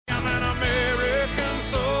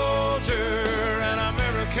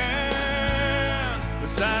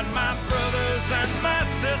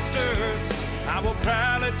I will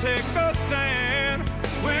proudly take a stand.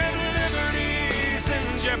 When liberty's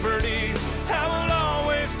in jeopardy, I will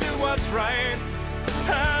always do what's right.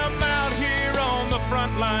 I'm out here on the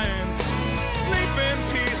front lines, sleep in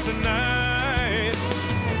peace tonight.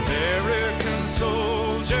 American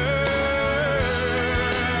soldier,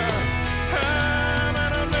 I'm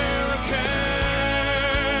an American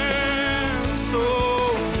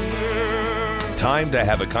soldier. Time to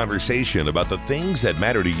have a conversation about the things that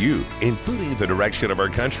matter to you, including the direction of our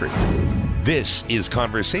country. This is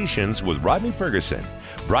Conversations with Rodney Ferguson,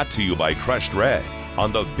 brought to you by Crushed Red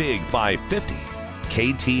on the Big 550,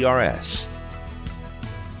 KTRS.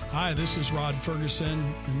 Hi, this is Rod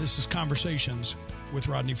Ferguson, and this is Conversations with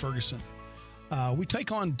Rodney Ferguson. We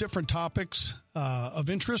take on different topics of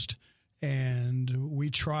interest, and we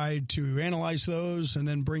try to analyze those and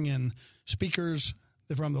then bring in speakers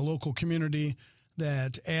from the local community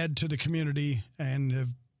that add to the community and have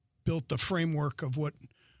built the framework of what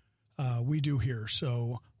we do here.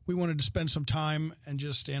 So we wanted to spend some time and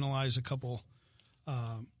just analyze a couple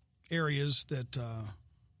areas that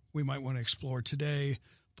we might want to explore today.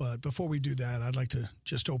 But before we do that, I'd like to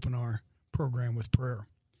just open our program with prayer.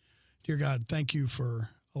 Dear God, thank you for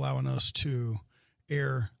allowing us to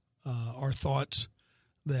air our thoughts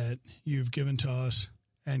that you've given to us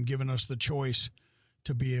and given us the choice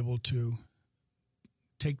to be able to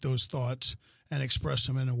take those thoughts and express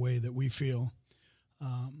them in a way that we feel.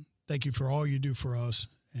 Thank you for all you do for us,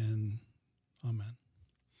 and amen.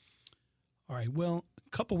 All right, well, a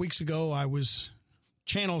couple weeks ago, I was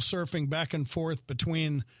channel surfing back and forth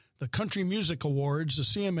between the Country Music Awards, the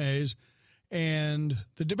CMAs, and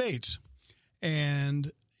the debates.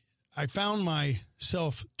 And I found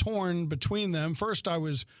myself torn between them. First, I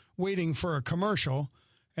was waiting for a commercial,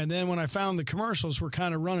 and then when I found the commercials were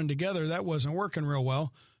kind of running together, that wasn't working real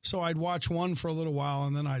well. So I'd watch one for a little while,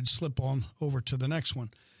 and then I'd slip on over to the next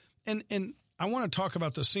one. And I want to talk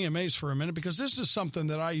about the CMAs for a minute, because this is something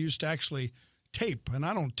that I used to actually tape, and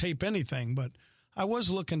I don't tape anything, but I was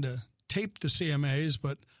looking to tape the CMAs,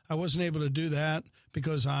 but I wasn't able to do that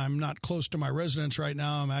because I'm not close to my residence right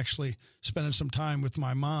now. I'm actually spending some time with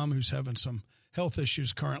my mom, who's having some health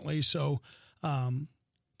issues currently. So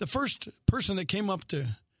the first person that came up to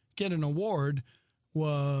get an award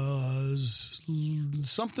was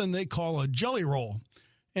something they call a jelly roll.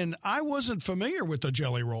 And I wasn't familiar with the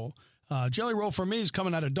jelly roll. Jelly roll for me is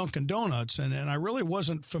coming out of Dunkin' Donuts, and I really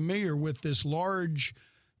wasn't familiar with this large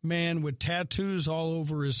man with tattoos all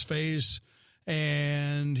over his face,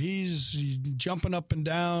 and he's jumping up and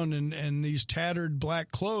down in these tattered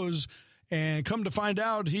black clothes, and come to find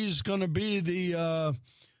out he's going to be the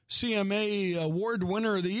CMA award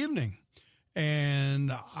winner of the evening.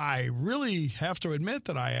 And I really have to admit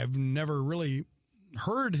that I have never really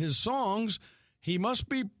heard his songs. He must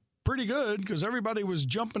be pretty good, because everybody was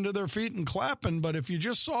jumping to their feet and clapping. But if you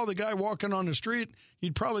just saw the guy walking on the street,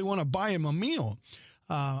 you'd probably want to buy him a meal.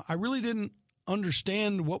 I really didn't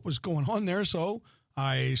understand what was going on there, so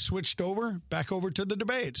I switched back over to the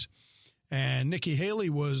debates. And Nikki Haley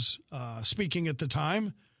was speaking at the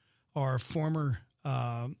time, our former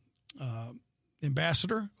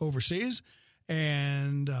ambassador overseas.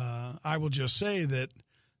 And I will just say that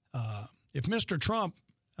if Mr. Trump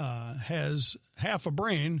has half a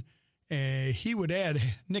brain, he would add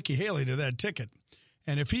Nikki Haley to that ticket.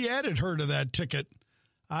 And if he added her to that ticket,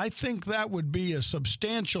 I think that would be a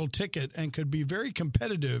substantial ticket and could be very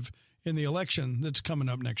competitive in the election that's coming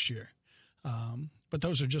up next year. But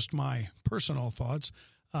those are just my personal thoughts.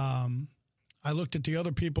 I looked at the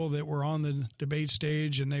other people that were on the debate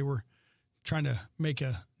stage, and they were trying to make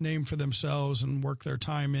a name for themselves and work their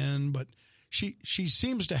time in. But she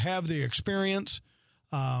seems to have the experience.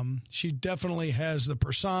 She definitely has the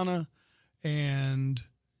persona, and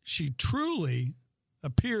she truly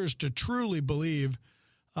appears to truly believe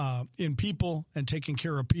in people and taking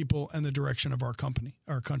care of people and the direction of our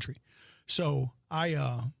country. So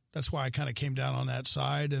that's why I kind of came down on that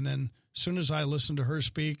side. And then as soon as I listened to her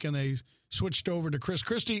speak and they switched over to Chris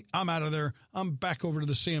Christie, I'm out of there. I'm back over to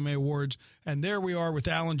the CMA Awards. And there we are with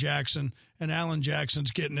Alan Jackson, and Alan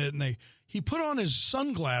Jackson's getting it. And he put on his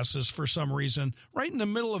sunglasses for some reason right in the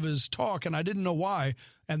middle of his talk, and I didn't know why.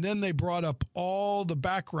 And then they brought up all the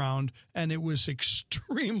background, and it was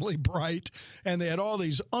extremely bright, and they had all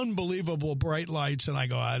these unbelievable bright lights. And I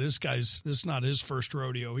go, this is not his first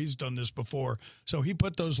rodeo. He's done this before. So he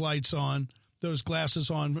put those lights on, those glasses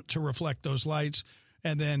on to reflect those lights.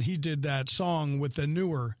 And then he did that song with the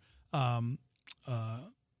newer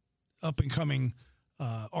up-and-coming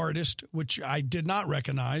artist, which I did not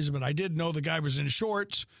recognize, but I did know the guy was in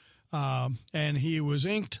shorts. and he was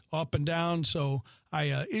inked up and down. So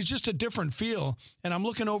it's just a different feel. And I'm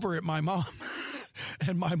looking over at my mom,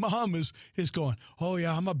 and my mom is going, "Oh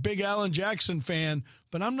yeah, I'm a big Alan Jackson fan,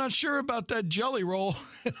 but I'm not sure about that Jelly Roll."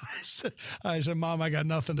 And I said, "Mom, I got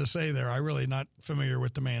nothing to say there. I'm really not familiar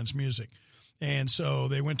with the man's music." And so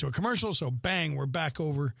they went to a commercial. So bang, we're back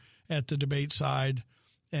over at the debate side,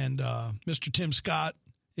 and Mr. Tim Scott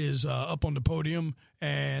is up on the podium,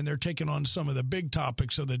 and they're taking on some of the big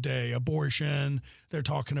topics of the day: abortion. They're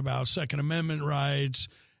talking about Second Amendment rights,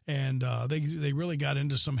 and they really got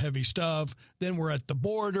into some heavy stuff. Then we're at the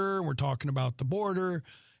border. We're talking about the border,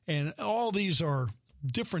 and all these are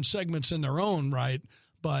different segments in their own right,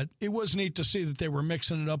 but it was neat to see that they were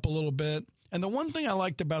mixing it up a little bit. And the one thing I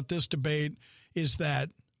liked about this debate is that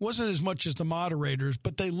it wasn't as much as the moderators,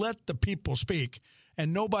 but they let the people speak.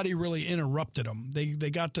 And nobody really interrupted them. They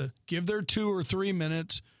got to give their 2 or 3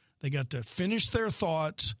 minutes. They got to finish their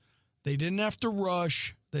thoughts. They didn't have to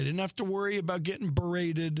rush. They didn't have to worry about getting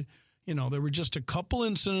berated. You know, there were just a couple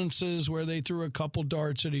incidences where they threw a couple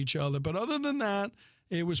darts at each other. But other than that,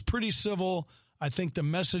 it was pretty civil. I think the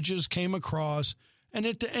messages came across. And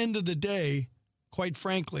at the end of the day, quite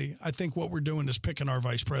frankly, I think what we're doing is picking our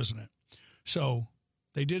vice president. So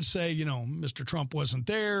they did say, you know, Mr. Trump wasn't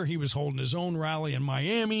there. He was holding his own rally in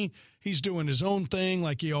Miami. He's doing his own thing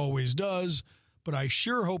like he always does. But I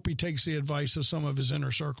sure hope he takes the advice of some of his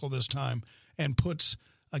inner circle this time and puts,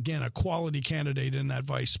 again, a quality candidate in that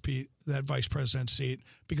vice president seat,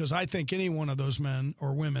 because I think any one of those men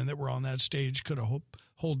or women that were on that stage could have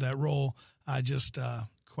hold that role. I just,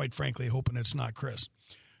 quite frankly, hoping it's not Chris.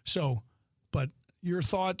 So, but your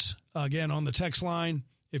thoughts, again, on the text line,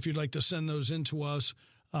 if you'd like to send those in to us,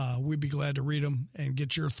 we'd be glad to read them and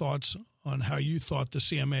get your thoughts on how you thought the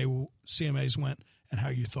CMAs went and how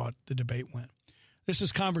you thought the debate went. This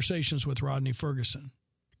is Conversations with Rodney Ferguson.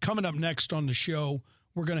 Coming up next on the show,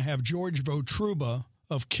 we're going to have Georage Votruba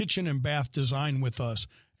of Kitchen and Bath Design with us,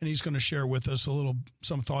 and he's going to share with us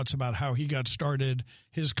some thoughts about how he got started,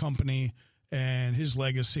 his company, and his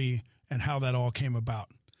legacy, and how that all came about.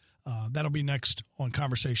 That'll be next on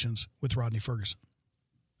Conversations with Rodney Ferguson.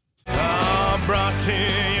 Brought to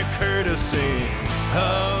you courtesy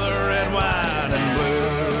of the red, white, and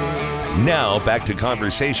blue. Now back to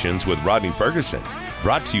Conversations with Rodney Ferguson,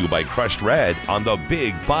 brought to you by Crushed Red on the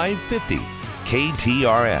Big 550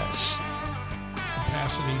 KTRS.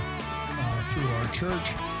 Capacity through our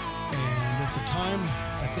church, and at the time,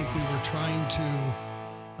 I think we were trying to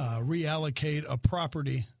reallocate a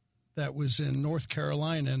property that was in North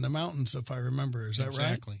Carolina in the mountains, if I remember. Is that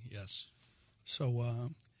right? Exactly, yes.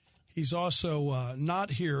 So he's also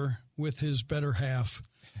not here with his better half,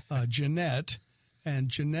 Jeanette. And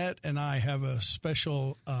Jeanette and I have a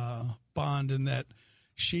special bond in that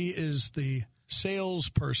she is the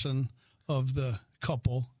salesperson of the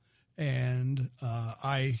couple, and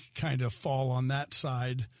I kind of fall on that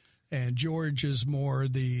side. And George is more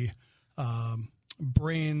the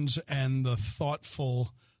brains and the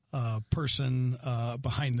thoughtful person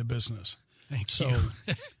behind the business. Thank you.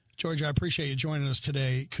 George, I appreciate you joining us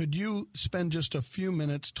today. Could you spend just a few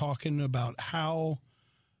minutes talking about how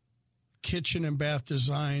Kitchen and Bath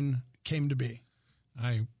Design came to be?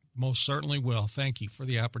 I most certainly will. Thank you for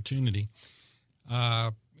the opportunity.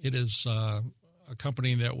 It is a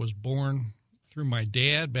company that was born through my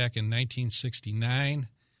dad back in 1969.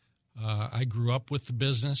 I grew up with the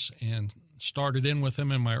business and started in with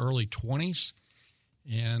him in my early 20s.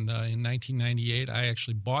 And in 1998, I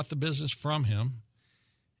actually bought the business from him.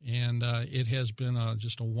 And it has been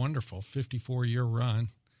just a wonderful 54-year run.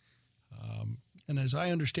 And as I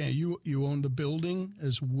understand, you own the building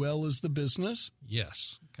as well as the business?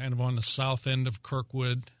 Yes, kind of on the south end of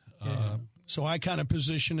Kirkwood. Yeah. So I kind of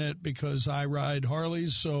position it because I ride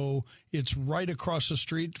Harleys, so it's right across the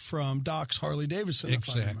street from Doc's Harley-Davidson.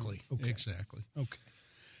 Exactly, Okay. Exactly. Okay.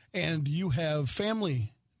 And you have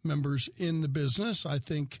family members in the business. I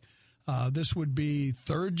think this would be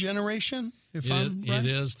third generation, if I'm right?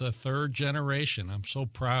 It is the third generation. I'm so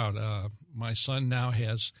proud. My son now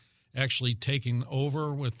has actually taken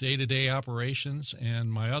over with day-to-day operations,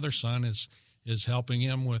 and my other son is helping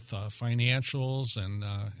him with financials and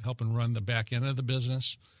helping run the back end of the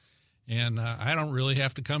business. And I don't really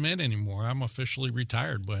have to come in anymore. I'm officially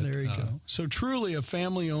retired. But there you go. So truly a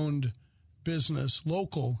family-owned business,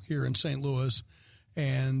 local here in St. Louis.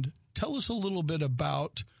 And tell us a little bit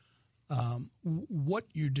about what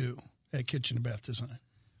you do at Kitchen and Bath Design.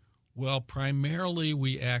 Well, primarily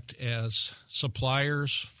we act as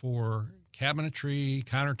suppliers for cabinetry,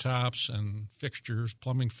 countertops, and fixtures,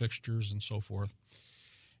 plumbing fixtures, and so forth.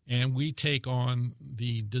 And we take on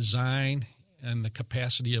the design and the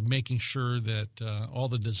capacity of making sure that all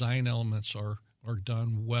the design elements are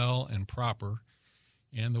done well and proper.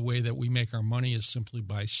 And the way that we make our money is simply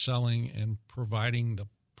by selling and providing the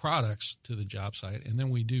products to the job site. And then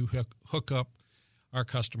we do hook up our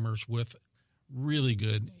customers with really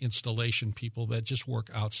good installation people that just work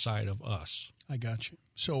outside of us. I got you.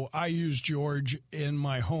 So I use George in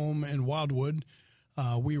my home in Wildwood.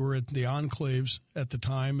 We were at the Enclaves at the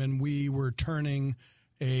time, and we were turning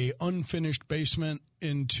a unfinished basement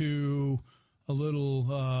into a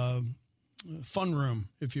little fun room,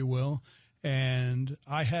 if you will. And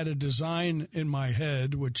I had a design in my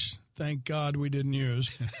head, which thank God we didn't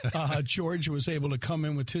use. George was able to come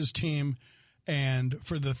in with his team, and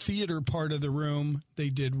for the theater part of the room, they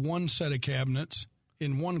did one set of cabinets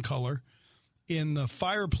in one color. In the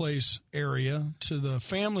fireplace area to the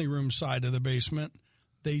family room side of the basement,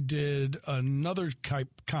 they did another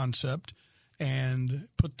type concept and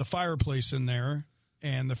put the fireplace in there,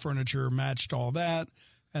 and the furniture matched all that.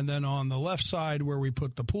 And then on the left side where we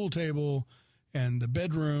put the pool table and the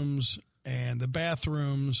bedrooms and the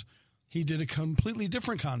bathrooms, he did a completely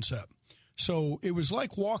different concept. So it was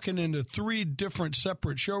like walking into 3 different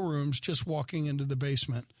separate showrooms, just walking into the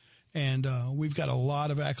basement. And we've got a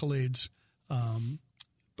lot of accolades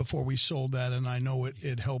before we sold that, and I know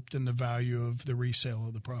it helped in the value of the resale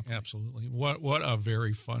of the property. Absolutely. What a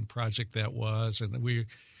very fun project that was, and we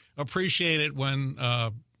appreciate it when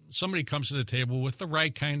somebody comes to the table with the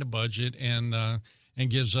right kind of budget and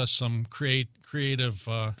gives us some creative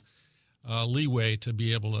leeway to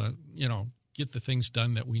be able to, get the things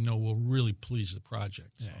done that we know will really please the project.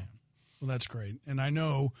 So. Yeah. Well, that's great. And I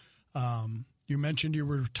know you mentioned you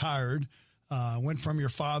were retired, went from your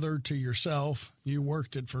father to yourself. You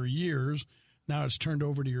worked it for years. Now it's turned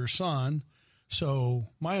over to your son. So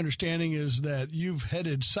my understanding is that you've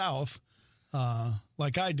headed south,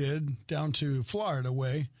 like I did, down to Florida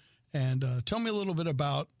way. And tell me a little bit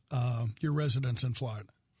about your residence in Florida.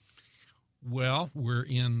 Well, we're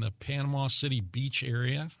in the Panama City Beach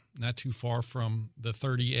area, not too far from the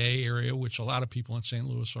 30A area, which a lot of people in St.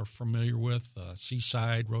 Louis are familiar with,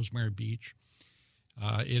 Seaside, Rosemary Beach.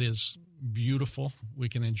 It is beautiful. We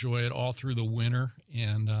can enjoy it all through the winter.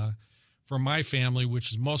 And for my family,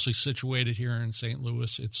 which is mostly situated here in St.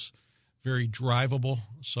 Louis, it's very drivable.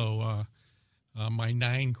 So my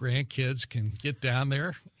 9 grandkids can get down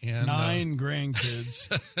there. And 9 grandkids.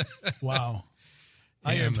 Wow.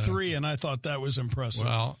 I have 3, and I thought that was impressive.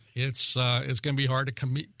 Well, it's going to be hard to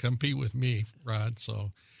compete with me, Rod.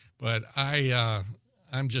 So, but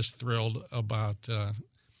I'm just thrilled about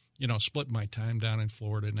split my time down in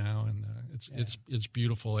Florida now, and it's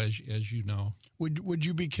beautiful as you know. Would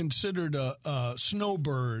you be considered a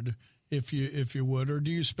snowbird if you would, or do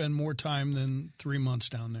you spend more time than 3 months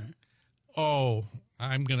down there? Oh,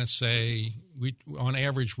 I'm going to say on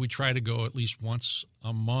average we try to go at least once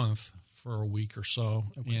a month for a week or so,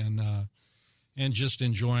 okay. And just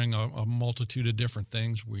enjoying a multitude of different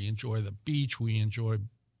things. We enjoy the beach, we enjoy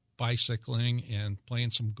bicycling and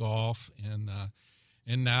playing some golf, and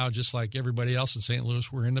now, just like everybody else in St.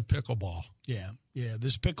 Louis, we're into pickleball. Yeah.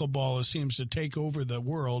 This pickleball seems to take over the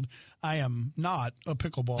world. I am not a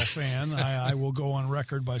pickleball fan. I will go on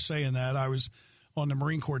record by saying that. I was on the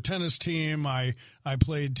Marine Corps tennis team. I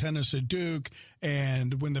played tennis at Duke,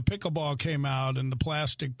 and when the pickleball came out and the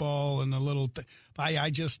plastic ball and the little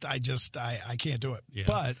I can't do it. Yeah.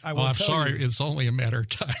 But I will I'm tell sorry, you, it's only a matter of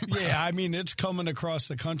time. Yeah, I mean, it's coming across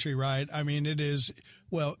the country, right? I mean, it is.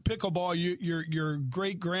 Well, pickleball, your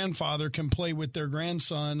great grandfather can play with their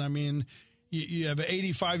grandson. I mean, you have an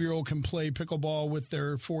 85-year-old can play pickleball with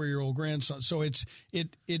their 4-year-old grandson. So it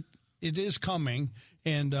is coming,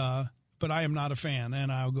 and but I am not a fan,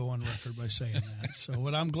 and I'll go on record by saying that. So,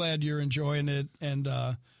 but I'm glad you're enjoying it. And,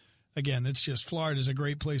 again, it's just Florida is a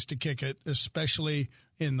great place to kick it, especially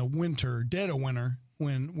in the winter, dead of winter,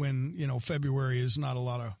 when February is not a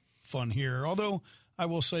lot of fun here. Although I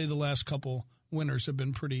will say the last couple winters have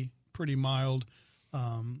been pretty mild,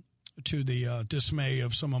 to the dismay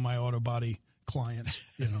of some of my auto body clients,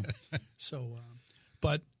 So,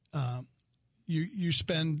 but you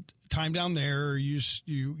spend time down there.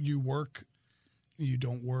 You work. You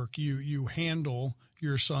don't work. You handle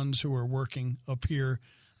your sons who are working up here.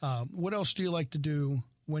 What else do you like to do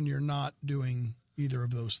when you're not doing either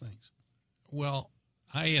of those things? Well,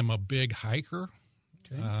 I am a big hiker.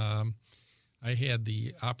 Okay. I had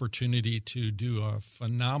the opportunity to do a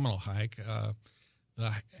phenomenal hike,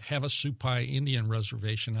 the Havasupai Indian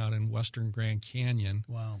Reservation out in western Grand Canyon.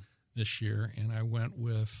 Wow. This year, and I went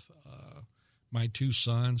with my 2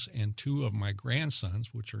 sons and 2 of my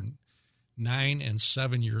grandsons, which are 9 and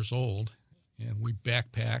 7 years old, and we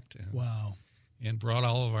backpacked. And wow. and brought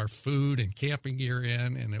all of our food and camping gear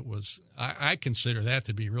in, and it was I consider that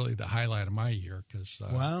to be really the highlight of my year because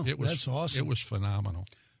wow, that's awesome. It was phenomenal.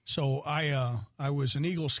 So I was an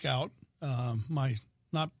Eagle Scout.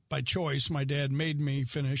 Not by choice. My dad made me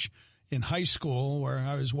finish in high school, where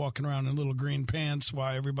I was walking around in little green pants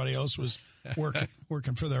while everybody else was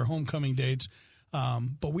working for their homecoming dates.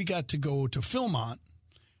 But we got to go to Philmont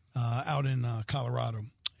out in Colorado,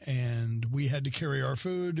 and we had to carry our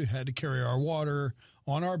food, had to carry our water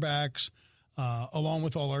on our backs, along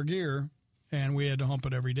with all our gear, and we had to hump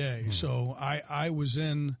it every day. So I was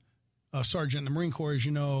in a sergeant in the Marine Corps, as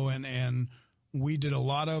you know, and we did a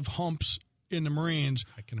lot of humps in the Marines.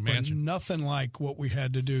 I can imagine. But nothing like what we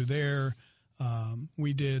had to do there.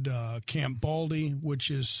 We did Camp Baldy,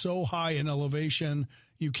 which is so high in elevation,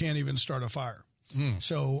 you can't even start a fire.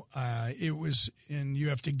 So it was, and you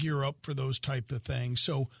have to gear up for those type of things.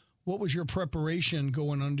 So what was your preparation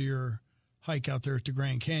going under your hike out there at the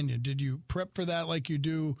Grand Canyon? Did you prep for that like you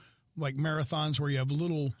do, like marathons where you have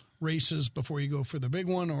little races before you go for the big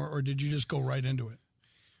one, or did you just go right into it?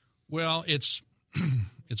 Well, it's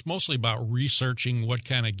mostly about researching what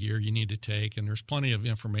kind of gear you need to take, and there's plenty of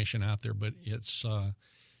information out there. But it's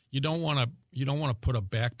you don't want to put a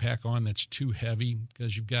backpack on that's too heavy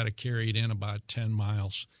because you've got to carry it in about 10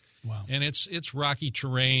 miles. Wow! And it's rocky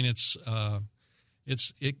terrain. It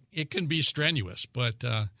can be strenuous, but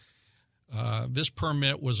this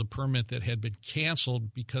permit was a permit that had been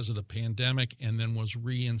canceled because of the pandemic, and then was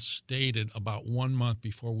reinstated about 1 month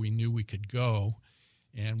before we knew we could go.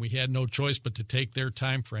 And we had no choice but to take their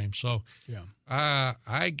time frame. So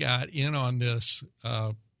I got in on this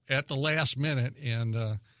at the last minute, and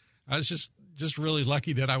I was just really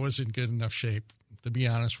lucky that I was in good enough shape, to be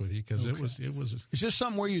honest with you, because it was. Is this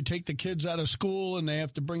something where you take the kids out of school and they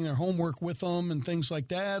have to bring their homework with them and things like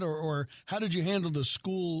that, or how did you handle the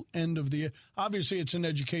school end of the? Obviously, it's an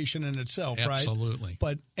education in itself, right? Absolutely.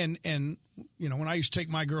 But and you know, when I used to take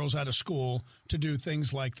my girls out of school to do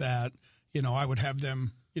things like that, you know, I would have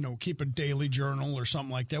them, you know, keep a daily journal or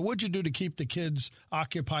something like that. What'd you do to keep the kids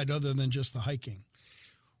occupied other than just the hiking?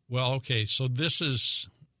 Well, okay, so this is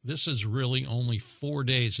really only 4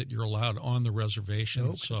 days that you're allowed on the reservation.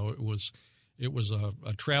 Okay. So it was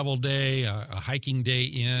a travel day, a hiking day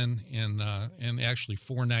in, and actually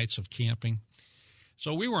 4 nights of camping.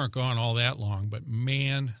 So we weren't gone all that long, but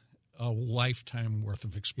man, a lifetime worth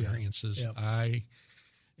of experiences. Yeah.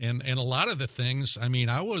 And a lot of the things, I mean,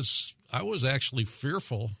 I was actually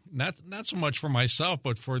fearful, not so much for myself,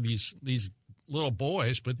 but for these little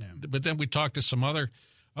boys. But then we talked to some other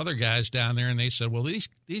guys down there, and they said, well,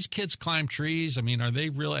 these kids climb trees. I mean, are they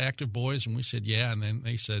real active boys? And we said, yeah. And then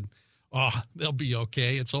they said, oh, they'll be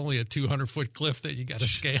okay. It's only a 200-foot cliff that you got to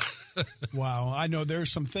scale. Wow. I know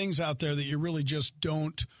there's some things out there that you really just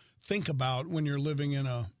don't think about when you're living in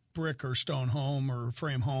a brick or stone home or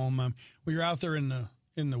frame home. When you're out there in the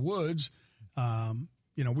woods,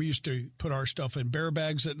 you know, we used to put our stuff in bear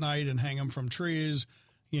bags at night and hang them from trees.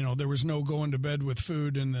 You know, there was no going to bed with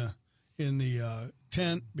food in the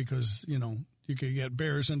tent because, you know, you could get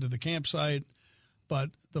bears into the campsite.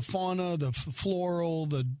 But the fauna, the floral,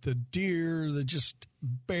 the deer, the just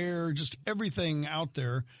bear, just everything out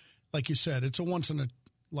there, like you said, it's a once in a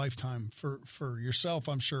lifetime for yourself,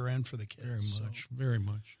 I'm sure, and for the kids. Very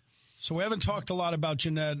much. So we haven't talked a lot about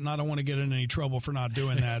Jeanette, and I don't want to get in any trouble for not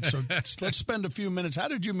doing that. So let's spend a few minutes. How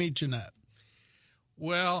did you meet Jeanette?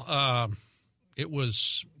 Well, it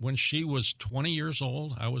was when she was 20 years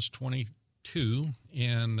old. I was 22,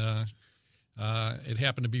 and it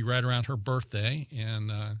happened to be right around her birthday.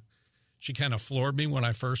 And she kind of floored me when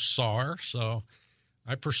I first saw her, so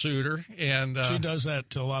I pursued her. And she does that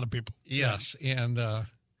to a lot of people. Yes, yeah.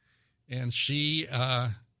 And she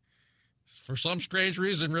for some strange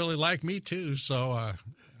reason, really liked me too. So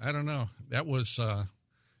I don't know. That was in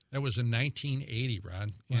 1980,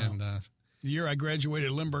 Rod. Wow. And the year I graduated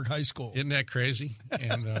Lindbergh High School. Isn't that crazy?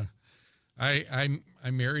 And I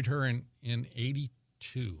married her in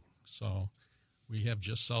 82. So we have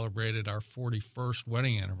just celebrated our 41st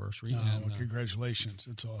wedding anniversary. Oh, and, congratulations.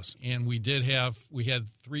 It's awesome. And we had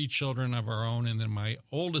 3 children of our own, and then my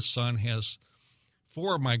oldest son has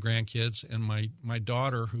 4 of my grandkids, and my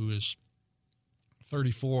daughter, who is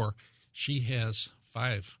 34, she has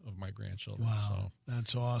 5 of my grandchildren. Wow, so.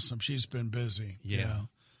 That's awesome. She's been busy. Yeah.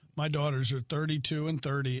 My daughters are 32 and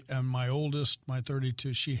 30, and my oldest, my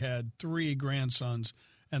 32, she had 3 grandsons,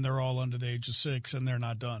 and they're all under the age of 6, and they're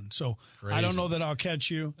not done. So Crazy. I don't know that I'll catch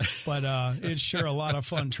you, but it's sure a lot of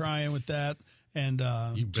fun trying with that. And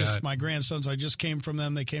just my grandsons, I just came from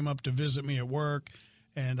them. They came up to visit me at work,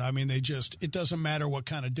 And, I mean, it doesn't matter what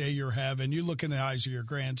kind of day you're having. You look in the eyes of your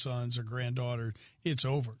grandsons or granddaughter, it's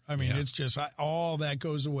over. I mean, it's just all that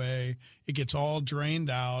goes away. It gets all drained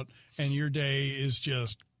out, and your day is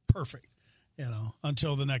just perfect,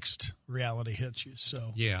 until the next reality hits you.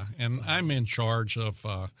 So yeah, and I'm in charge of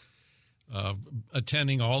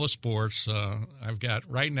attending all the sports. I've got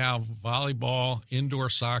right now volleyball, indoor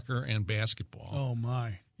soccer, and basketball. Oh,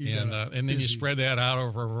 my. And then you spread that out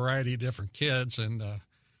over a variety of different kids, and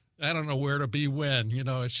I don't know where to be when.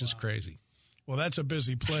 It's just crazy. Well, that's a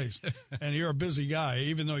busy place, and you're a busy guy,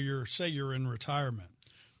 even though you're in retirement.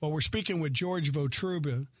 Well, we're speaking with Georage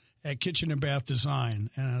Votruba at Kitchen and Bath Design.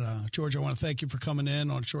 And, George, I want to thank you for coming in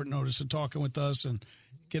on short notice and talking with us and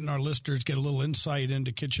getting our listeners get a little insight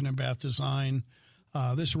into Kitchen and Bath Design.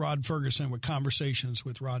 This is Rod Ferguson with Conversations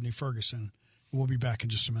with Rodney Ferguson. We'll be back in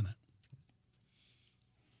just a minute.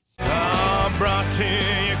 Brought to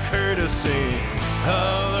you courtesy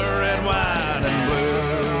of the red, white, and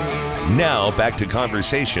blue. Now back to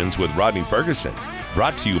Conversations with Rodney Ferguson,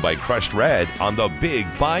 brought to you by Crushed Red on the Big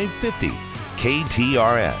 550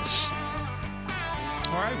 KTRS.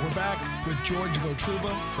 All right, we're back with Georage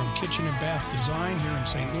Votruba from Kitchen and Bath Design here in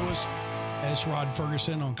St. Louis. That's Rod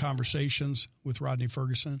Ferguson on Conversations with Rodney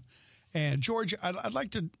Ferguson. And George, I'd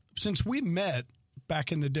like to, since we met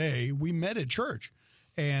back in the day, we met at church.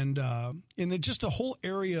 And just the whole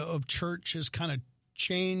area of church has kind of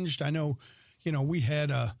changed. I know, we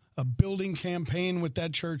had a building campaign with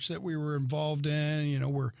that church that we were involved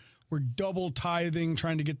in. We're double tithing,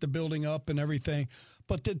 trying to get the building up and everything.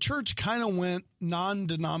 But the church kind of went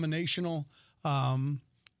non-denominational. I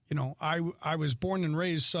was born and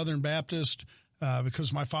raised Southern Baptist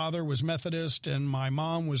because my father was Methodist and my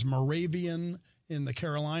mom was Moravian in the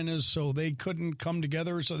Carolinas. So they couldn't come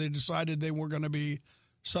together. So they decided they were going to be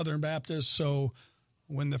Southern Baptist. So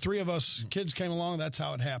when the three of us kids came along, that's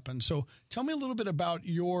how it happened. So tell me a little bit about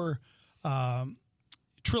your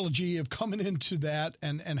trilogy of coming into that,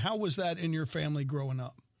 and how was that in your family growing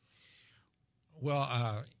up?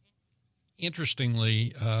 Well,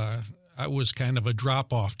 interestingly, I was kind of a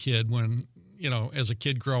drop-off kid when, as a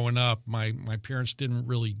kid growing up, my parents didn't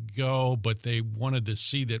really go, but they wanted to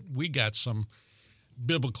see that we got some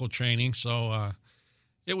biblical training. So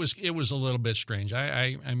it was a little bit strange.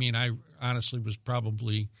 I mean, I honestly was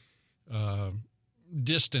probably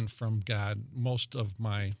distant from God most of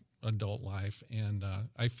my adult life, and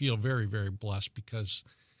I feel very, very blessed because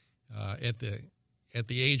at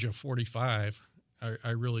the age of 45,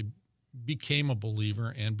 I really became a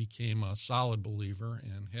believer and became a solid believer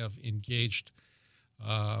and have engaged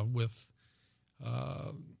with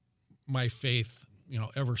my faith,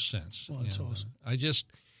 ever since. Well, that's awesome.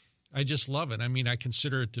 I just love it. I mean, I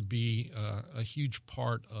consider it to be a huge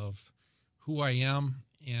part of who I am,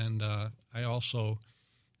 and I also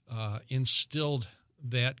instilled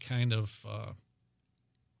that kind of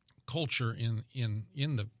culture in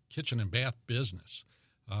the kitchen and bath business.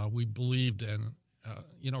 We believed in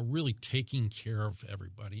really taking care of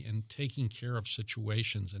everybody and taking care of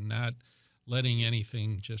situations and not letting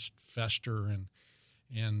anything just fester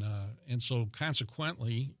and so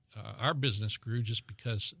consequently our business grew just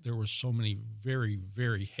because there were so many very,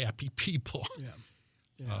 very happy people.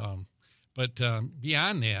 Yeah. But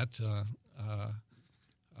beyond that,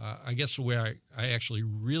 I guess the way I actually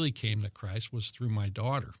really came to Christ was through my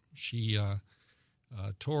daughter. She,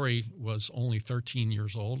 Tori, was only 13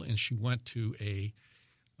 years old, and she went to a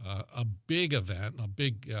big event, a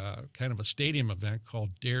big kind of a stadium event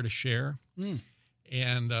called Dare to Share.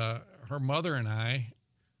 And her mother and I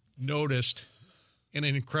noticed an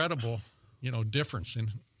incredible, difference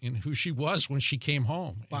in who she was when she came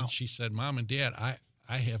home. Wow. And she said, "Mom and Dad,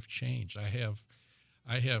 I have changed. I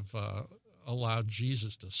have allowed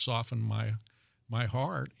Jesus to soften my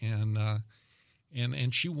heart." And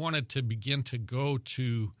she wanted to begin to go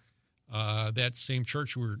to that same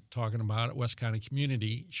church we were talking about at West County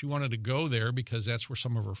Community. She wanted to go there because that's where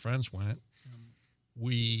some of her friends went.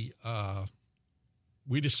 We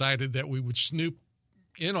decided that we would snoop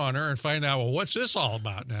in on her and find out, well, what's this all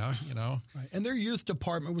about now, Right. And their youth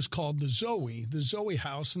department was called the Zoe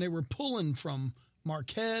House, and they were pulling from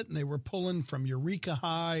Marquette, and they were pulling from Eureka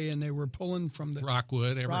High, and they were pulling from the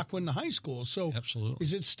Rockwood and the high school. So absolutely.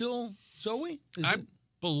 Is it still Zoe? I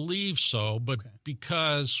believe so, but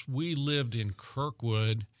because we lived in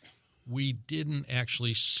Kirkwood, we didn't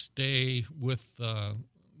actually stay with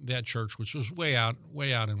that church, which was way out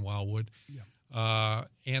in Wildwood. Yeah.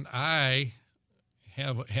 And I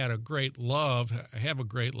have a great love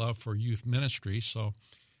for youth ministry. So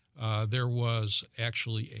there was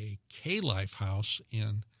actually a K-Life house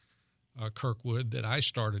in Kirkwood that I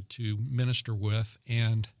started to minister with,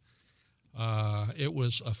 and it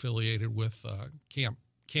was affiliated with Camp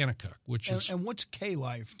Kanakuk, which is... And what's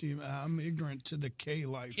K-Life? I'm ignorant to the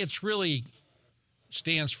K-Life. It's really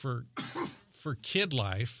stands for Kid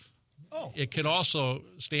Life. Oh. It could also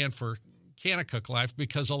stand for Kanakuk Life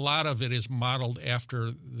because a lot of it is modeled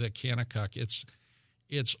after the Kanakuk.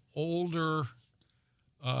 It's older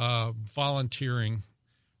volunteering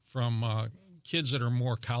from kids that are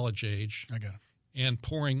more college age. I got it. And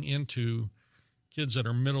pouring into kids that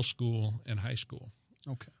are middle school and high school.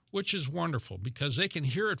 Okay. Which is wonderful because they can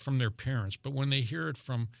hear it from their parents, but when they hear it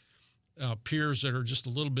from peers that are just a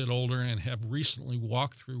little bit older and have recently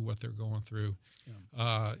walked through what they're going through,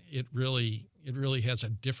 it really has a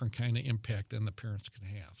different kind of impact than the parents can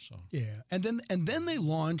have. So yeah, and then they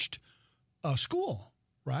launched a school,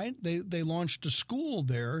 right? They launched a school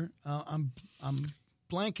there. I'm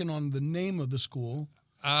blanking on the name of the school.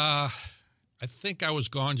 I think I was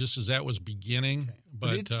gone just as that was beginning,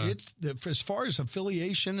 okay. But as far as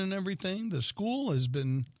affiliation and everything, the school has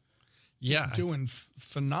been doing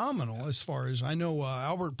phenomenal. As far as I know,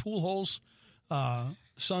 Albert Pujols'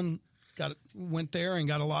 son went there and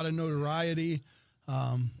got a lot of notoriety.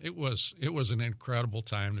 It was an incredible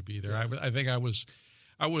time to be there. Yeah.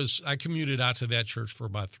 I commuted out to that church for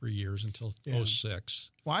about 3 years until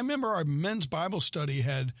 2006. Well, I remember our men's Bible study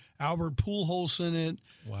had Albert Pujols in it.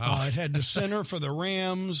 Wow. It had the center for the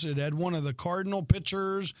Rams. It had one of the Cardinal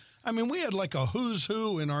pitchers. I mean, we had like a who's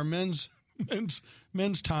who in our men's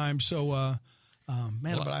time. So, I'm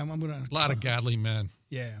going to a lot of godly men.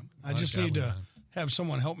 Yeah, I just need to have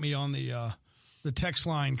someone help me on the text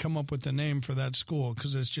line come up with the name for that school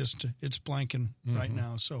because it's blanking right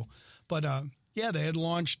now. So, but. Yeah, they had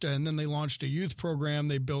launched, and then they launched a youth program.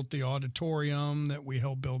 They built the auditorium that we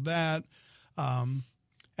helped build that, and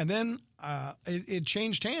then it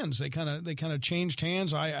changed hands. They kind of changed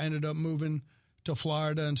hands. I ended up moving to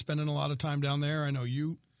Florida and spending a lot of time down there. I know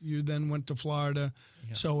you then went to Florida,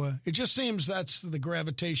 so it just seems that's the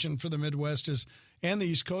gravitation for the Midwest and the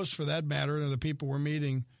East Coast for that matter. The people we're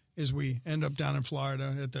meeting is we end up down in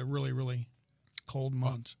Florida at the really really cold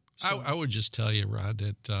months. So. I would just tell you, Rod,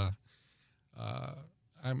 that.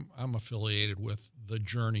 I'm affiliated with the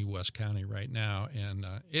Journey West County right now, and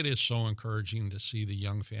it is so encouraging to see the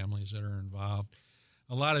young families that are involved.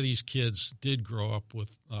 A lot of these kids did grow up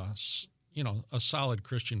with, a solid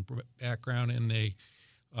Christian background, and they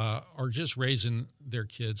are just raising their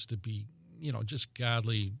kids to be, just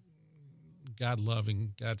godly,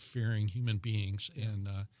 God-loving, God-fearing human beings, and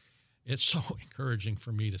it's so encouraging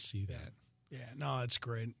for me to see that. Yeah, no, it's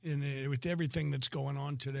great, and with everything that's going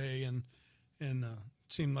on today, and it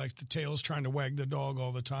seemed like the tail's trying to wag the dog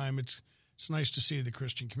all the time. It's nice to see the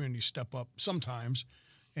Christian community step up sometimes,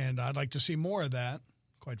 and I'd like to see more of that,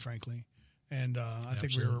 quite frankly. And I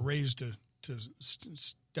think we were raised to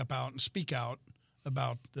step out and speak out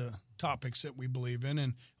about the topics that we believe in.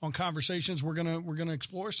 And on Conversations, we're gonna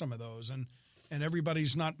explore some of those, and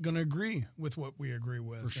everybody's not going to agree with what we agree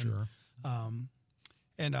with. For sure.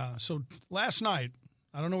 So last night,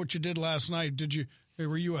 I don't know what you did last night.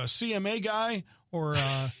 Were you a CMA guy or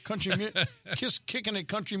kicking at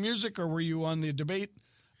country music, or were you on the debate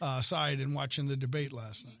side and watching the debate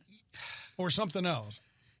last night, or something else?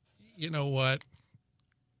 You know what?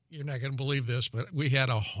 You're not going to believe this, but we had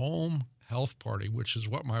a home health party, which is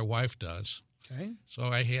what my wife does. Okay. So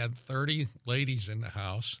I had 30 ladies in the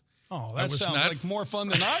house. Oh, that sounds like more fun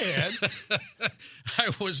than I had. I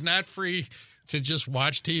was not free to just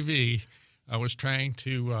watch TV. I was trying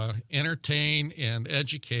to entertain and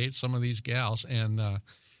educate some of these gals, and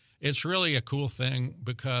it's really a cool thing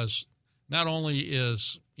because not only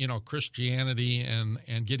is Christianity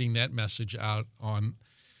and getting that message out on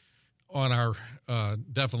our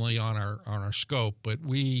definitely on our scope, but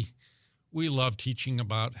we love teaching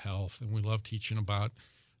about health, and we love teaching about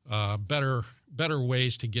better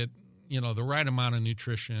ways to get the right amount of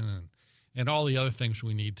nutrition and all the other things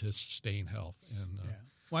we need to sustain health. And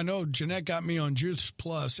well, I know Jeanette got me on Juice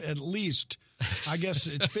Plus at least, I guess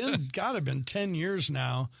it's been 10 years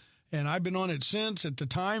now, and I've been on it since. At the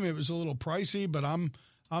time, it was a little pricey, but I'm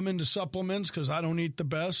into supplements because I don't eat the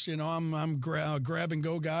best. I'm grab and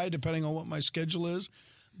go guy depending on what my schedule is.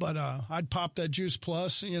 But I'd pop that Juice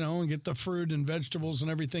Plus, and get the fruit and vegetables and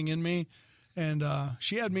everything in me. And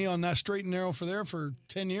she had me on that straight and narrow for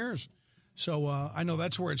 10 years. So I know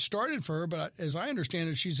that's where it started for her, but as I understand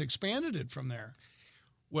it, she's expanded it from there.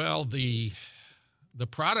 Well, the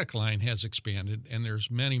product line has expanded, and there's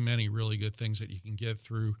many, many really good things that you can get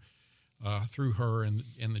through her and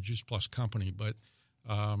the Juice Plus company. But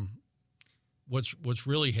what's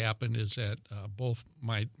really happened is that both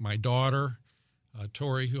my daughter,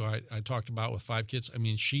 Tori, who I talked about with 5 kids, I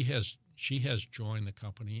mean, she has joined the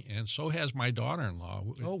company, and so has my daughter-in-law.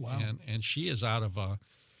 Oh, wow. And she is out of a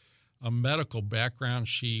medical background.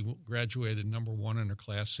 She graduated #1 in her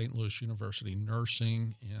class, St. Louis University,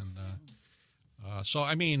 nursing. And so,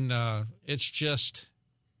 I mean, it's just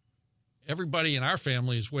everybody in our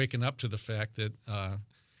family is waking up to the fact that,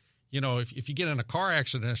 if you get in a car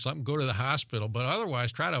accident or something, go to the hospital. But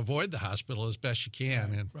otherwise, try to avoid the hospital as best you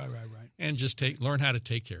can. Right. And just learn how to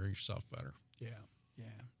take care of yourself better. Yeah.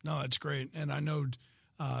 No, that's great. And I know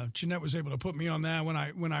Jeanette was able to put me on that. When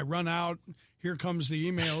I run out, here comes the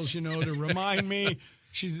emails, to remind me.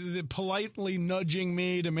 She's politely nudging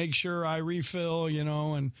me to make sure I refill,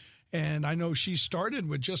 and I know she started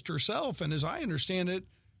with just herself. And as I understand it,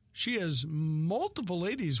 she has multiple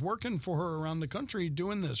ladies working for her around the country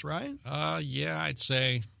doing this, right? Yeah, I'd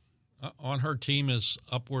say on her team is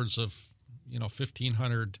upwards of,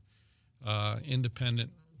 1,500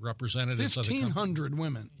 independent representatives. 1,500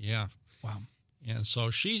 women. Yeah. Wow. And so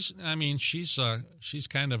she's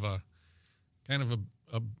kind of a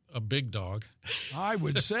big dog, I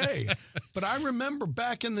would say. But I remember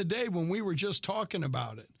back in the day when we were just talking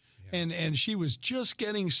about it, and she was just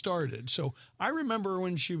getting started. So I remember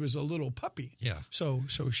when she was a little puppy. Yeah. So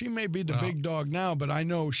she may be the big dog now, but I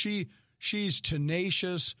know she's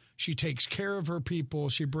tenacious. She takes care of her people.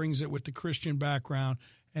 She brings it with the Christian background.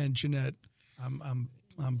 And Jeanette, I'm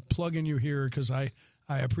plugging you here because I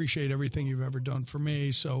appreciate everything you've ever done for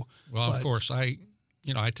me. So, of course, I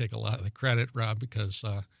take a lot of the credit, Rob, because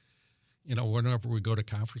whenever we go to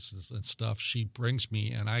conferences and stuff, she brings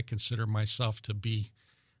me, and I consider myself to be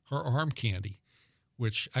her arm candy,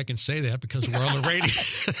 which I can say that because we're on the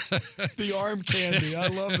radio. The arm candy, I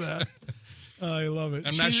love that. I love it.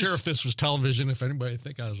 I'm not sure if this was television, if anybody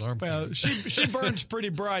think I was arm candy. Well, she burns pretty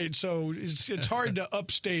bright, so it's hard to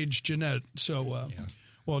upstage Jeanette. So,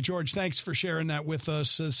 Well, George, thanks for sharing that with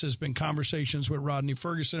us. This has been Conversations with Rodney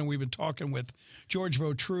Ferguson, and we've been talking with Georage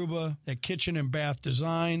Votruba at Kitchen and Bath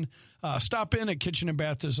Design. Stop in at Kitchen and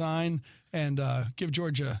Bath Design and give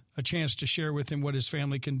George a chance to share with him what his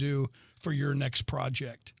family can do for your next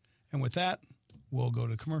project. And with that, we'll go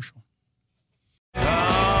to commercial.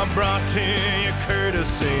 Brought to you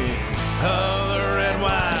courtesy of the red,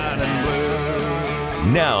 white, and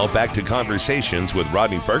blue. Now back to Conversations with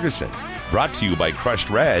Rodney Ferguson. Brought to you by Crushed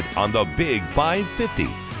Red on the Big 550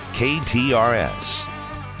 KTRS.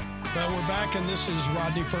 Well, we're back, and this is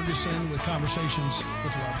Rodney Ferguson with Conversations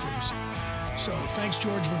with Rod Ferguson. So thanks,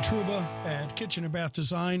 Georage Votruba at Kitchen and Bath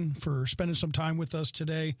Design, for spending some time with us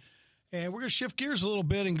today. And we're going to shift gears a little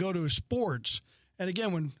bit and go to sports. And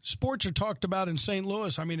again, when sports are talked about in St.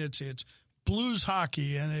 Louis, I mean, it's Blues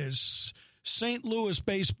hockey and it's St. Louis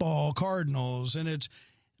baseball, Cardinals,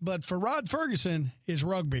 but for Rod Ferguson, it's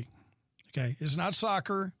rugby. Okay, it's not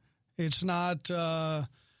soccer. It's not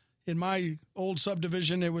in my old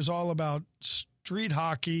subdivision. It was all about street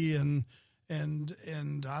hockey and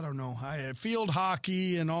I don't know, field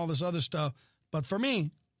hockey and all this other stuff. But for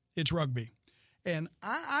me, it's rugby. And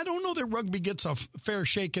I don't know that rugby gets a fair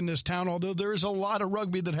shake in this town, although there is a lot of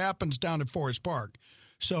rugby that happens down at Forest Park.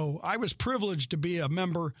 So I was privileged to be a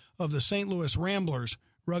member of the St. Louis Ramblers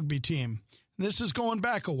rugby team. This is going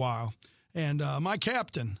back a while. And my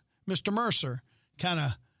captain, Mr. Mercer, kind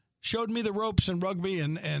of showed me the ropes in rugby.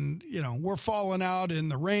 And we're falling out in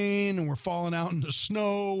the rain and we're falling out in the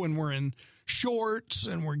snow and we're in shorts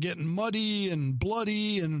and we're getting muddy and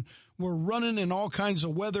bloody and we're running in all kinds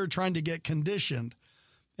of weather trying to get conditioned.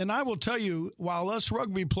 And I will tell you, while us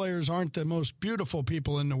rugby players aren't the most beautiful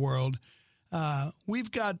people in the world, we've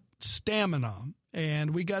got stamina,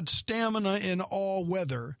 and we got stamina in all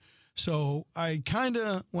weather. So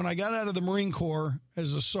when I got out of the Marine Corps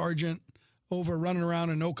as a sergeant over running around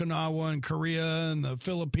in Okinawa and Korea and the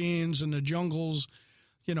Philippines and the jungles,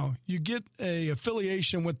 you get a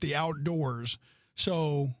affiliation with the outdoors.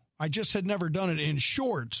 So I just had never done it in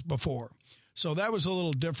shorts before. So that was a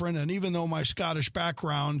little different. And even though my Scottish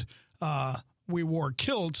background, we wore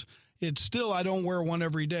kilts, it's still, I don't wear one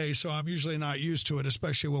every day. So I'm usually not used to it,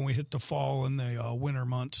 especially when we hit the fall and the winter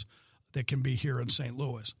months that can be here in St.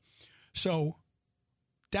 Louis. So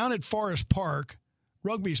down at Forest Park,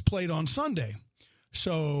 rugby's played on Sunday.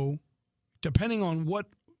 So depending on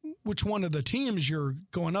which one of the teams you're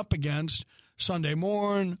going up against, Sunday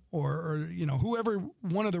morn or whoever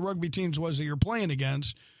one of the rugby teams was that you're playing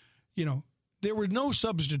against, there were no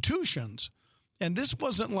substitutions. And this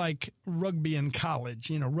wasn't like rugby in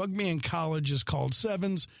college. Rugby in college is called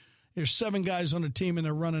sevens. there's 7 guys on a team and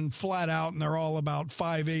they're running flat out and they're all about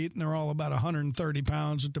 5'8" and they're all about 130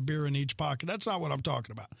 pounds with the beer in each pocket. That's not what I'm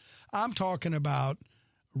talking about. I'm talking about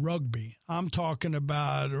rugby. I'm talking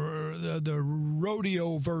about the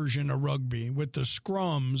rodeo version of rugby with the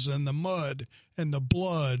scrums and the mud and the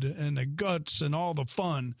blood and the guts and all the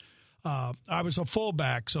fun. I was a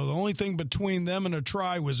fullback, so the only thing between them and a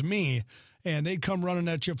try was me, and they'd come running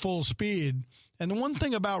at you full speed. And the one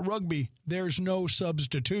thing about rugby, there's no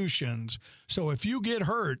substitutions. So if you get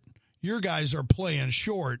hurt, your guys are playing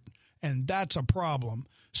short, and that's a problem.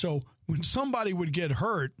 So when somebody would get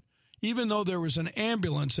hurt, even though there was an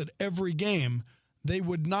ambulance at every game, they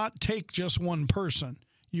would not take just one person.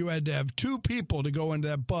 You had to have 2 people to go into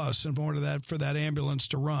that bus in order for that ambulance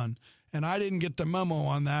to run. And I didn't get the memo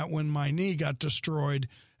on that when my knee got destroyed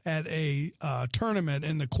at a tournament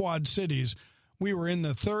in the Quad Cities. We were in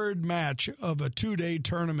the 3rd match of a 2-day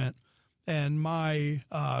tournament, and my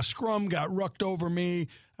scrum got rucked over me.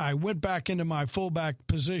 I went back into my fullback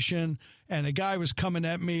position, and a guy was coming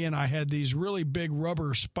at me, and I had these really big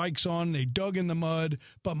rubber spikes on. They dug in the mud,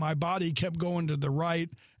 but my body kept going to the right,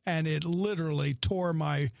 and it literally tore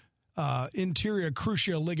my interior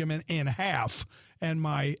cruciate ligament in half, and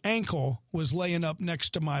my ankle was laying up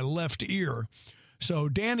next to my left ear. So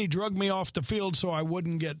Danny drugged me off the field so I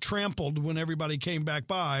wouldn't get trampled when everybody came back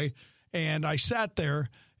by, and I sat there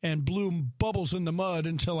and blew bubbles in the mud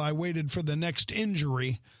until I waited for the next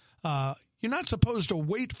injury. You're not supposed to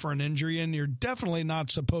wait for an injury, and you're definitely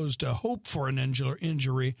not supposed to hope for an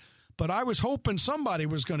injury, but I was hoping somebody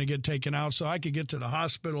was going to get taken out so I could get to the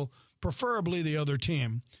hospital, preferably the other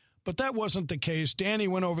team. But that wasn't the case. Danny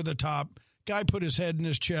went over the top. Guy put his head in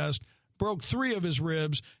his chest, broke 3 of his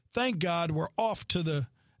ribs. Thank God we're off to the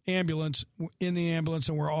ambulance,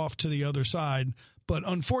 and we're off to the other side. But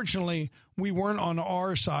unfortunately, we weren't on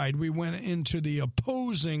our side. We went into the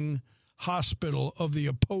opposing hospital of the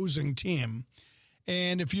opposing team.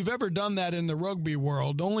 And if you've ever done that in the rugby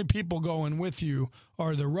world, the only people going with you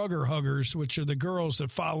are the rugger huggers, which are the girls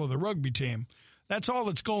that follow the rugby team. That's all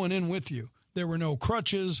that's going in with you. There were no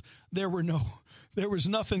crutches. There was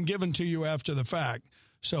nothing given to you after the fact.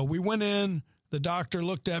 So we went in. The doctor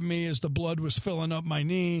looked at me as the blood was filling up my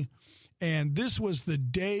knee. And this was the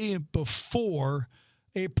day before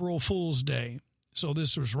April Fool's Day. So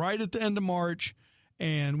this was right at the end of March,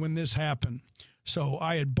 and when this happened. So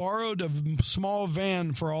I had borrowed a small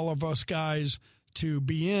van for all of us guys to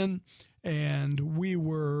be in, and we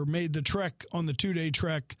made the trek on the 2-day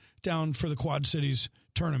trek down for the Quad Cities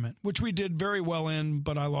tournament, which we did very well in,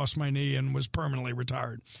 but I lost my knee and was permanently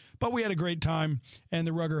retired. But we had a great time, and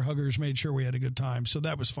the rugger huggers made sure we had a good time, so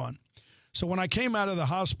that was fun. So when I came out of the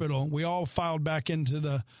hospital, we all filed back into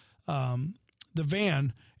the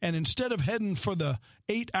van, and instead of heading for the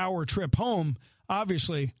 8-hour trip home,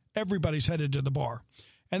 obviously everybody's headed to the bar.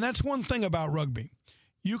 And that's one thing about rugby.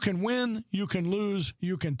 You can win, you can lose,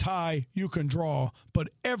 you can tie, you can draw, but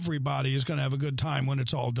everybody is going to have a good time when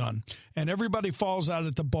it's all done. And everybody falls out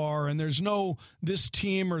at the bar, and there's no this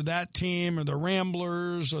team or that team or the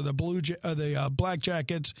Ramblers or the Black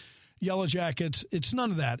Jackets, Yellow Jackets. It's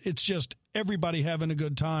none of that. It's just everybody having a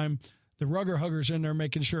good time. The rugger huggers in there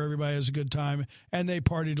making sure everybody has a good time, and they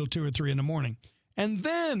party till 2 or 3 in the morning. And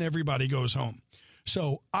then everybody goes home.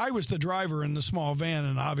 So I was the driver in the small van,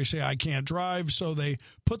 and obviously I can't drive, so they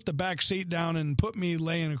put the back seat down and put me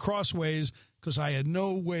laying crossways because I had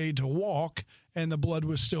no way to walk, and the blood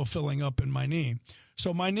was still filling up in my knee.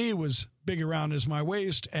 So my knee was big around as my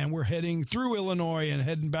waist, and we're heading through Illinois and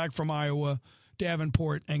heading back from Iowa,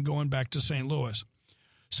 Davenport, and going back to St. Louis.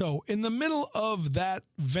 So in the middle of that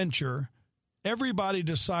venture, everybody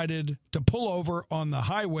decided to pull over on the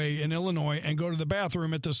highway in Illinois and go to the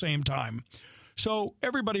bathroom at the same time. So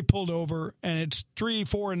everybody pulled over, and it's 3,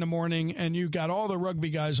 4 in the morning, and you got all the rugby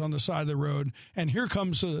guys on the side of the road, and here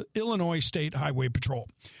comes the Illinois State Highway Patrol.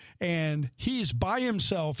 And he's by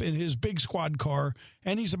himself in his big squad car,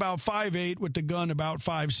 and he's about 5'8" with the gun about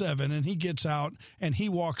 5'7", and he gets out, and he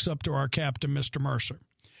walks up to our captain, Mr. Mercer.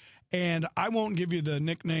 And I won't give you the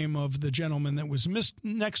nickname of the gentleman that was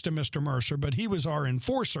next to Mr. Mercer, but he was our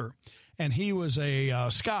enforcer, and he was a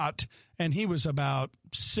Scot, and he was about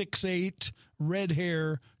 6'8", red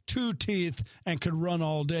hair, 2 teeth, and could run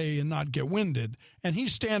all day and not get winded. And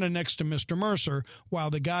he's standing next to Mr. Mercer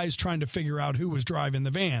while the guy's trying to figure out who was driving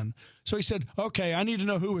the van. So he said, okay, I need to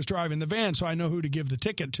know who was driving the van so I know who to give the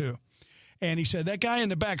ticket to. And he said, that guy in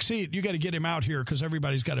the back seat, you got to get him out here because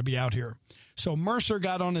everybody's got to be out here. So Mercer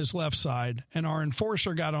got on his left side, and our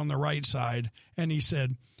enforcer got on the right side, and he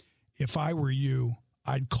said, if I were you,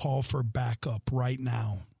 I'd call for backup right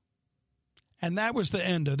now. And that was the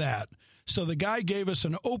end of that. So the guy gave us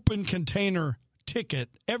an open container ticket,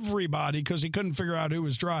 everybody, because he couldn't figure out who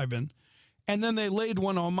was driving. And then they laid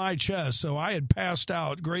one on my chest. So I had passed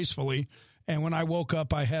out gracefully. And when I woke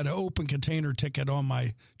up, I had an open container ticket on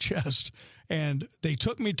my chest. And they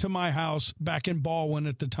took me to my house back in Baldwin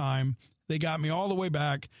at the time. They got me all the way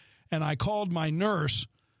back. And I called my nurse,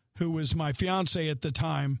 who was my fiance at the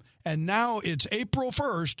time. And now it's April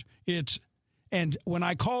 1st. And when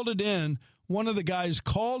I called it in, one of the guys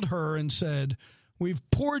called her and said, "We've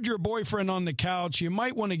poured your boyfriend on the couch. You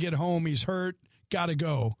might want to get home. He's hurt. Got to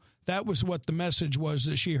go." That was what the message was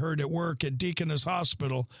that she heard at work at Deaconess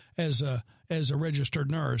Hospital as a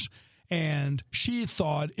registered nurse. And she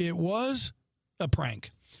thought it was a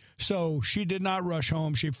prank. So she did not rush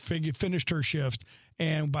home. She finished her shift.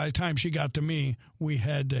 And by the time she got to me, we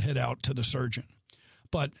had to head out to the surgeon.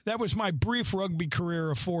 But that was my brief rugby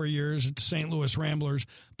career of 4 years at the St. Louis Ramblers,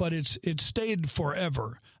 but it's stayed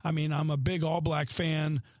forever. I mean, I'm a big All Black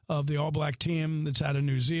fan of the All Black team that's out of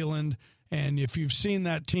New Zealand. And if you've seen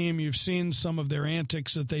that team, you've seen some of their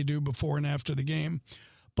antics that they do before and after the game.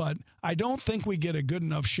 But I don't think we get a good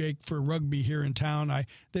enough shake for rugby here in town.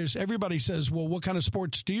 Everybody says, "Well, what kind of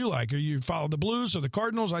sports do you like? Or you follow the Blues or the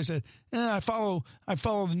Cardinals?" I said, I follow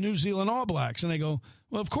the New Zealand All Blacks. And they go,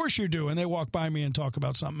 "Well, of course you do." And they walk by me and talk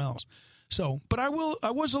about something else. So, but I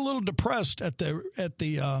was a little depressed at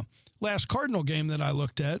the last Cardinal game that I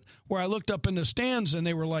looked at, where I looked up in the stands and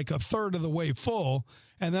they were like a third of the way full.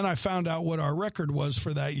 And then I found out what our record was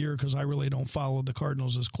for that year, because I really don't follow the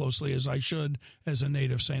Cardinals as closely as I should as a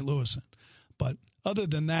native St. Louisan. But other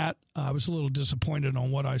than that, I was a little disappointed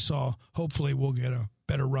on what I saw. Hopefully we'll get a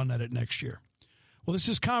better run at it next year. Well, this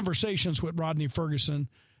is Conversations with Rodney Ferguson,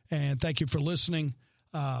 and thank you for listening.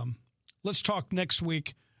 Let's talk next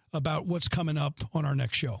week about what's coming up on our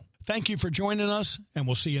next show. Thank you for joining us, and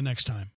we'll see you next time.